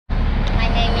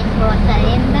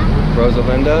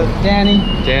RosaLinda? Danny.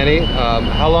 Danny.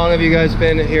 How long have you guys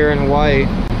been here in Hawaii?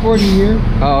 40 years.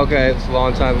 Oh, okay. It's a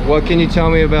long time. What can you tell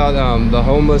me about the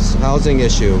homeless housing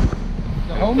issue?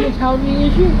 The homeless housing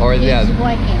issue? Or yeah, It's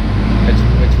working.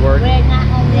 it's working. We're not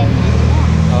homeless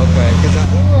anymore. Okay. We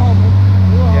were homeless.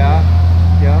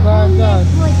 Yeah. But, Homeless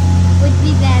would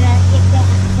be better if they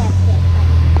accept it,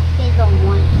 but they don't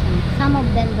want to. Some of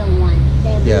them don't want.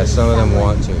 Yeah, some of them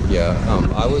want to. Yeah.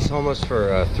 I was homeless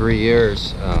for 3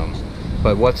 years.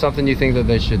 But what's something you think that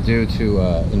they should do to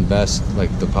invest,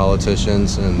 like the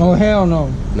politicians and? oh hell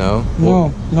no. No.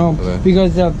 No, no. Okay.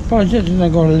 Because the politicians are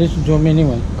going to listen to them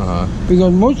anyway.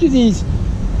 Because most of these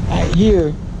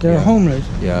here, they're homeless.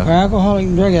 Yeah. Are alcoholic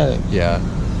and drug addicts. Yeah.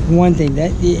 One thing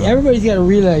that everybody's got to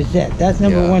realize that's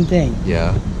number one thing.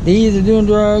 Yeah. They either doing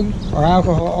drugs or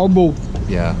alcohol or both.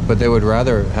 Yeah, but they would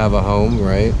rather have a home,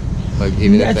 right? Like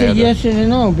even if That's they a had yes and a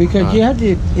no, because you have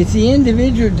to. It's the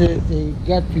individual that they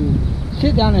got to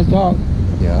sit down and talk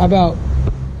about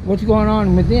what's going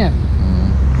on with them.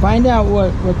 Find out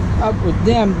what's up with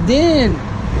them, then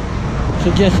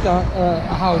suggest a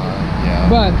housing. Yeah.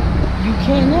 But you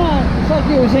cannot. It's like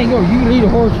they were saying, you can lead a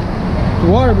horse to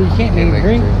water, but you can't make it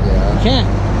drink. Yeah. You can't.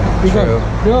 Because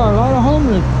there are a lot of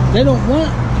homeless. They don't want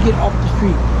to get off the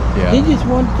street. Yeah. They just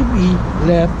want to be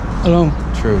left alone.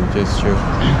 True, just true.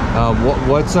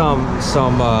 What's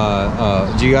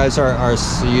do you guys are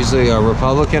usually a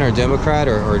Republican or Democrat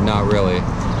or not really?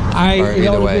 It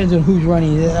all depends on who's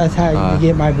running. That's how you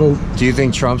get my vote. Do you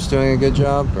think Trump's doing a good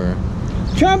job or?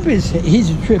 Trump he's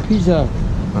a trip. He's a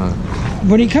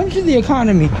when it comes to the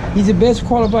economy, he's the best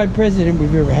qualified president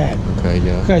we've ever had. Okay,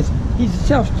 yeah. Because he's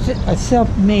a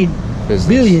self-made business.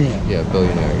 Billionaire. Yeah,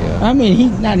 billionaire. Yeah. I mean,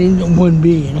 he's not into 1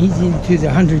 billion. He's into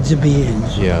the hundreds of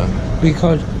billions. Yeah.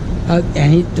 Because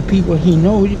the people he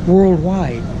knows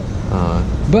worldwide.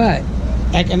 But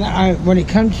when it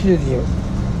comes to the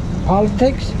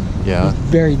politics, it's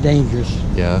very dangerous.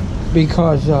 Yeah.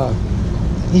 Because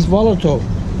he's volatile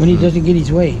when he doesn't get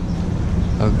his way.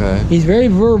 Okay. He's very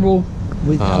verbal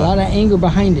with a lot of anger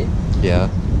behind it. Yeah.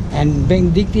 And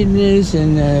vindictiveness,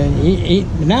 and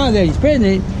now that he's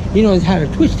president, he knows how to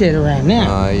twist that around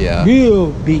now. Yeah.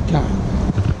 Real big time.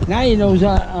 Now he knows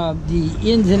the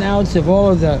ins and outs of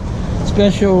all of the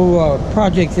special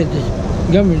projects that the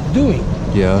government is doing.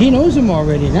 Yeah. He knows them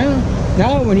already now.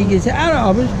 Now when he gets out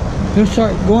of office, he'll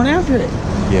start going after it.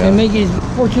 Yeah. And make his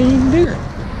fortune even bigger.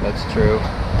 That's true.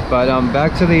 But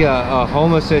back to the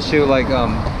homeless issue, like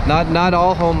not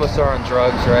all homeless are on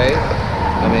drugs, right?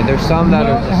 I mean, there's some that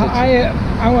are just...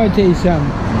 I want to tell you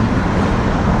something.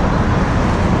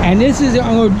 And this is,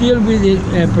 I'm going to deal with it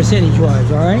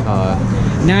percentage-wise, all right?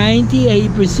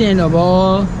 98% of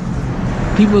all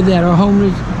people that are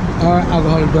homeless are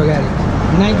alcoholic drug addicts.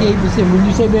 98%. Would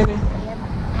you say, baby? Yep,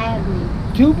 I agree.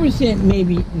 2%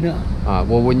 maybe no.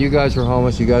 Well, when you guys were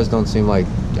homeless, you guys don't seem like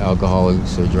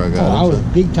alcoholics or drug addicts. I was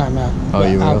big time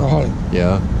alcoholic.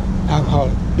 Yeah.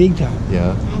 Alcoholic, big time.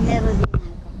 Yeah. I never been alcoholic.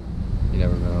 You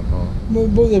never been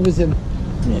alcoholic? Both of us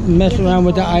mess around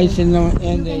with the ice and the You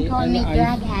can call me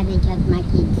drug addict, as my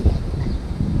kids said, but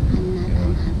I'm not an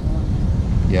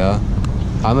alcoholic. Yeah.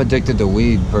 I'm addicted to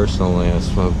weed personally. I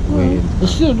smoke weed.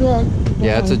 It's still a drug.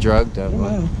 Yeah, it's a drug,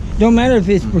 definitely. Don't matter if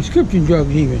it's prescription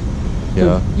drugs even.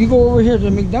 Yeah. You go over here to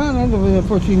McDonald's over there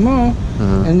 14th Mall,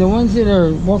 and the ones that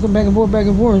are walking back and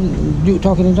forth,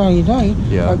 talking,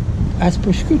 that's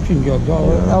prescription drugs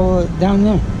all down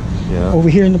there. Yeah. Over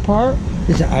here in the park,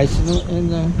 it's the ice and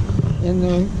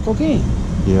the cocaine.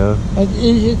 Yeah.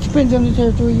 It depends on the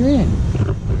territory you're in.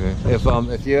 Okay.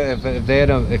 If you had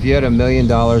 $1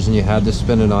 million and you had to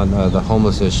spend it on the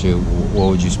homeless issue, what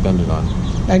would you spend it on?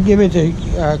 I'd give it to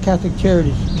Catholic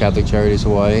Charities. Catholic Charities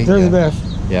Hawaii. They're the best.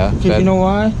 Yeah. Because you know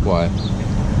why? Why?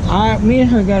 Me and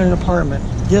her got an apartment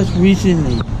just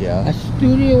recently. Yeah. A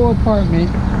studio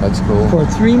apartment. That's cool. For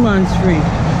 3 months free.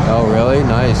 Oh, really?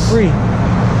 Nice. Free.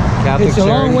 Catholic It's a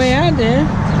long way out there.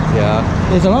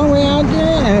 Yeah. It's a long way out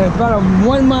there, and about a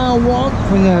 1 mile walk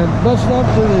from the bus stop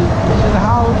to the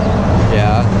house.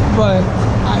 Yeah. But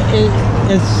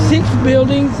it's 6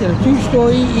 buildings that are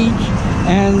 2-story each,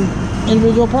 and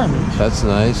individual apartments. That's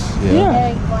nice. Yeah.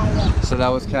 Very quiet. So that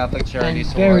was Catholic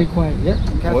Charities Very Hawaii. quiet.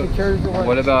 Yep. Catholic Charities Hawaii.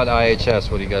 What about IHS?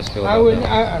 What do you guys feel about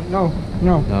that? No.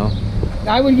 No?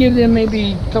 I would give them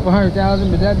maybe a couple $100,000,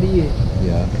 but that'd be it.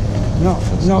 Yeah. No.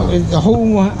 It's the whole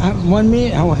 1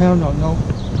 million. Oh hell no.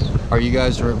 Are you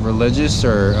guys religious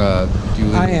or do you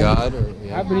believe in God? Or,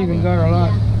 yeah. I believe in God a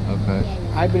lot. Okay.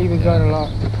 I believe in God a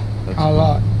lot. A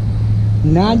lot.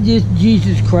 Not just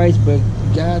Jesus Christ, but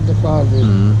God the Father.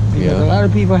 Because a lot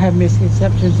of people have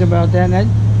misconceptions about that.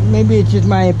 And maybe it's just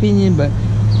my opinion, but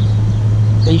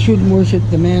they shouldn't worship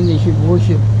the man, they should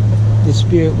worship the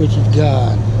spirit, which is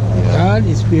God. Yeah. God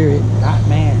is spirit, not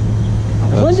man.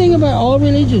 One thing about all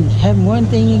religions have one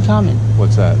thing in common.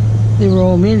 What's that? They were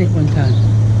all men at one time.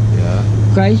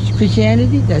 Yeah.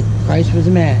 Christianity, that Christ was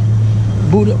a man.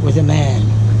 Buddha was a man.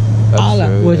 That's Allah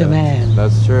true, was yeah. a man.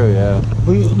 That's true, yeah.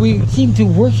 We seem to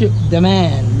worship the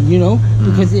man, you know,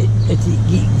 because it's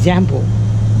the example.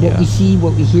 What we see,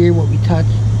 what we hear, what we touch,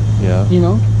 Yeah. you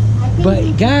know.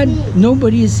 But God,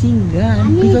 nobody has seen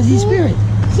God because He's spirit.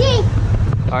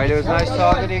 All right, it was nice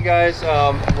talking to you guys.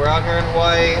 We're out here in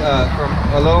Hawaii. From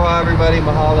aloha, everybody.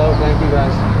 Mahalo. Thank you,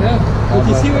 guys. Yeah. Did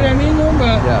you see what I mean, though?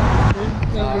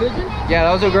 About religion? Yeah,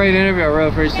 that was a great interview. I really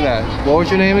appreciate that. What was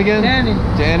your name again? Danny.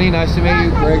 Danny, nice to meet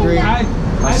you. Gregory. I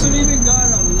believe in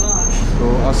God a lot.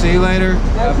 Cool. I'll see you later.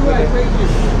 That's who I pray to.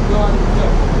 God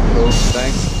himself. Cool.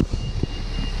 Thanks.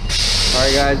 All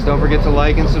right, guys. Don't forget to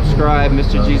like and subscribe.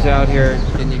 Mr. G's out here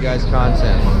getting you guys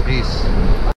content. Peace.